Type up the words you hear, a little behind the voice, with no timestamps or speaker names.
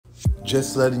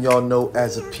Just letting y'all know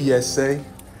as a PSA,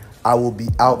 I will be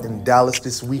out in Dallas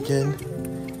this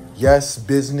weekend. Yes,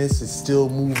 business is still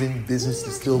moving, business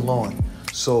is still on.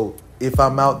 So if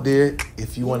I'm out there,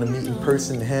 if you want to meet in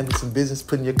person and handle some business,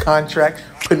 put in your contract,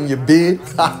 put in your bid,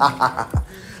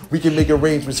 we can make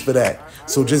arrangements for that.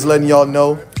 So just letting y'all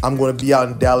know, I'm going to be out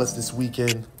in Dallas this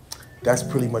weekend. That's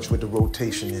pretty much what the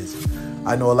rotation is.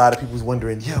 I know a lot of people's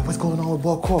wondering, yeah, what's going on with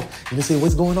Ball Call? And they say,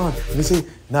 what's going on? And they say,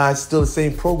 nah, it's still the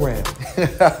same program.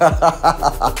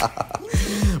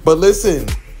 But listen,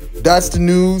 that's the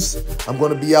news. I'm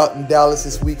going to be out in Dallas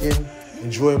this weekend,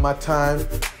 enjoying my time,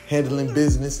 handling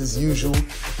business as usual,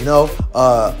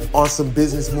 on some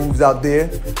business moves out there.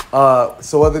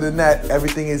 So other than that,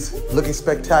 everything is looking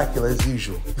spectacular as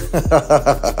usual.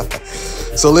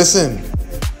 So listen,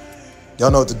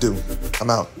 y'all know what to do. I'm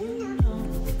out.